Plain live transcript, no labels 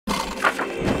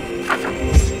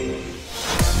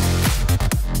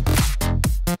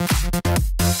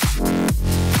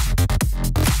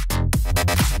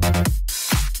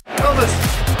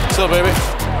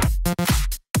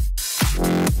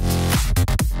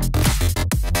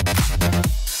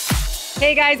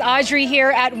Hey guys, Audrey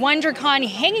here at WonderCon,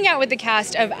 hanging out with the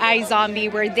cast of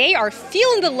iZOMBIE, where they are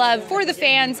feeling the love for the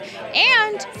fans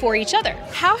and for each other.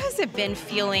 How has it been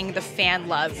feeling the fan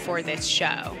love for this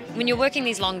show? When you're working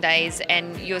these long days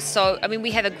and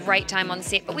we have a great time on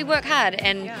set, but we work hard,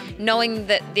 and knowing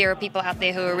that there are people out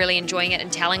there who are really enjoying it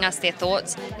and telling us their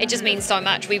thoughts, it just means so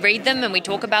much. We read them and we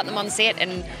talk about them on set,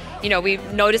 and we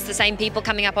notice the same people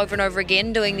coming up over and over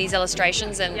again doing these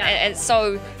illustrations, and it's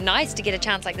so nice to get a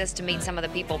chance like this to meet some of the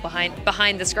people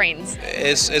behind the screens.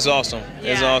 It's awesome.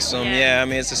 It's awesome. Yeah, I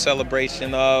mean, it's a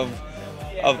celebration of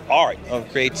art, of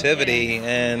creativity,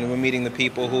 and we're meeting the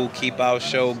people who keep our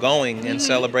show going and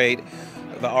celebrate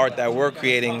the art that we're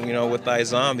creating, with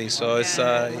iZOMBIE. So it's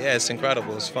it's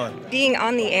incredible. It's fun. Being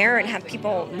on the air and have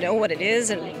people know what it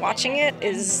is and watching it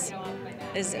is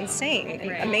insane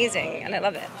and amazing, and I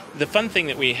love it. The fun thing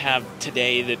that we have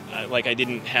today that I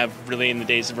didn't have really in the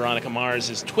days of Veronica Mars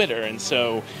is Twitter, and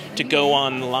so to go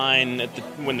online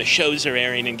when the shows are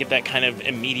airing and get that kind of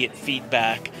immediate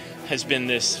feedback has been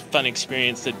this fun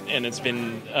experience and it's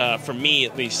been, for me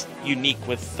at least, unique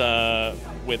with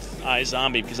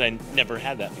iZOMBIE, because I never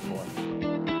had that before.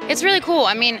 It's really cool.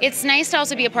 I mean, it's nice to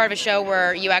also be a part of a show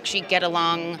where you actually get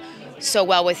along so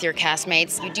well with your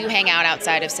castmates. You do hang out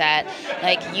outside of set.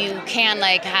 You can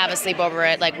have a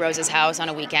sleepover at Rose's house on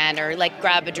a weekend, or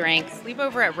grab a drink.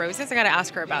 Sleepover at Rose's? I gotta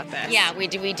ask her about this. Yeah, we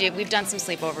do. We've done some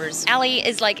sleepovers. Aly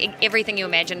is everything you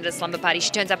imagine at a slumber party.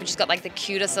 She turns up and she's got the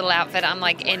cutest little outfit. I'm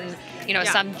in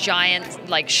some giant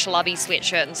schlubby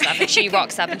sweatshirt and stuff, and she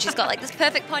rocks up and she's got this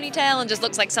perfect ponytail and just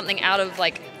looks like something out of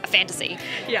a fantasy.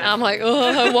 Yeah. And I'm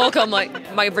oh, welcome,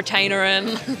 my retainer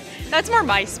in. That's more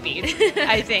my speed,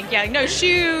 I think. Yeah, no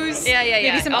shoes. Yeah.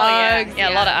 Maybe some Uggs. Yeah,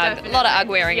 a lot of Ugg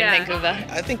wearing in Vancouver.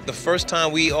 I think the first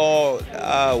time we all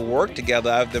worked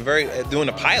together, doing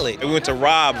a pilot, we went to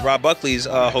Rob Buckley's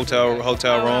hotel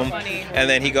room, and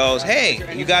then he goes, "Hey,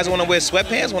 you guys want to wear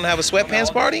sweatpants? Want to have a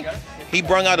sweatpants party?" He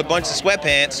brung out a bunch of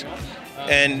sweatpants.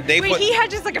 And he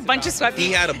had just a bunch of sweatpants.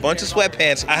 He had a bunch of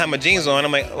sweatpants. I had my jeans on.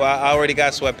 I'm well, I already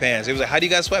got sweatpants. He was like, how do you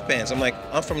got sweatpants? I'm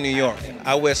I'm from New York.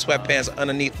 I wear sweatpants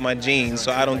underneath my jeans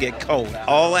so I don't get cold.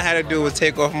 All I had to do was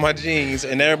take off my jeans,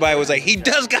 and everybody was like, he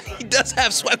does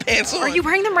have sweatpants on. Are you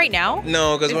wearing them right now?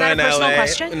 No, because we're in LA. Is that a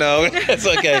personal question? No, it's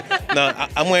okay. No,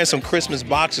 I'm wearing some Christmas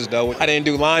boxers though. I didn't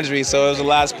do laundry, so it was the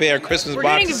last pair of Christmas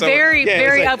boxers. We're getting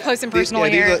very up close and personal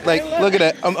here. Look at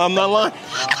that. I'm not lying.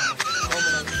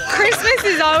 Christmas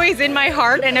is always in my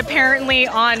heart, and apparently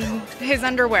on his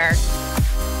underwear.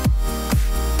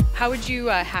 How would you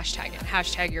hashtag it?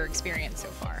 Hashtag your experience so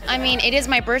far. I mean, it is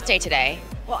my birthday today.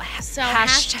 Well, so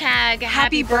hashtag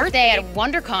happy birthday at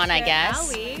WonderCon, I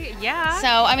guess. Aly, yeah. So,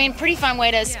 I mean, pretty fun way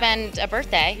to spend a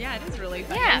birthday. Yeah, it is really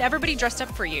fun. Yeah. And everybody dressed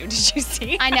up for you. Did you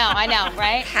see? I know,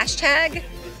 right? Hashtag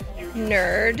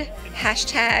nerd.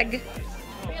 Hashtag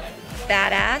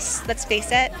badass. Let's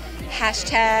face it.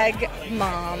 Hashtag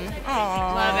mom.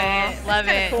 Aww. Love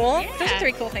it. Cool. Yeah. Those are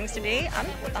 3 cool things to be. I'm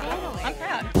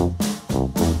proud.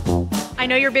 I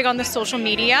know you're big on the social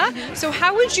media. So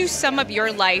how would you sum up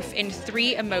your life in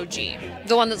 3 emoji?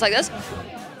 The one that's like this.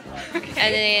 Okay.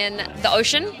 And then the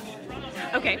ocean.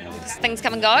 Okay. Things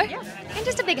come and go. Yeah. And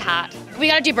just a big heart. We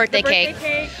gotta do birthday cake.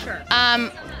 Sure.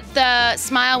 The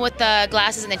smile with the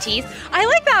glasses and the teeth. I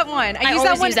like that one. I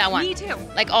always use that one. Me too.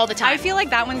 All the time. I feel like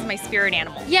that one's my spirit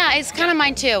animal. Yeah, it's kind of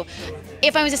mine too.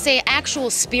 If I was to say actual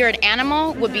spirit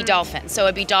animal, would be dolphin. So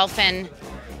it'd be dolphin,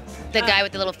 the guy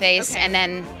with the little face, and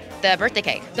then the birthday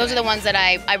cake. Those are the ones that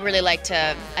I really like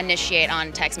to initiate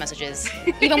on text messages.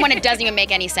 Even when it doesn't even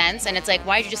make any sense, and it's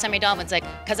why did you just send me a dolphin? It's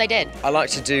because I did. I like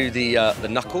to do the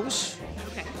knuckles.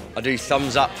 Okay. I do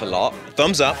thumbs up a lot.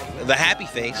 Thumbs up, the happy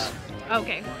face.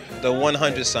 Okay. The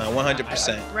 100 sign,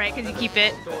 100%. Right, because you keep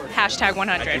it hashtag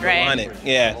 100, right? 100,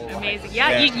 yeah. Amazing.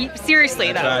 Yeah, you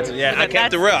seriously though. I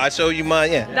kept it real. I showed you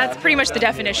mine, yeah. That's pretty much the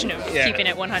definition of keeping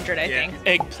it 100, I think.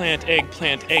 Eggplant.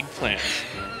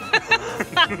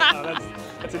 No,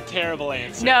 that's a terrible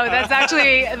answer. No, that's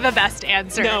actually the best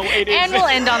answer. No, it is. And we'll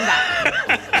end on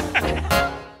that.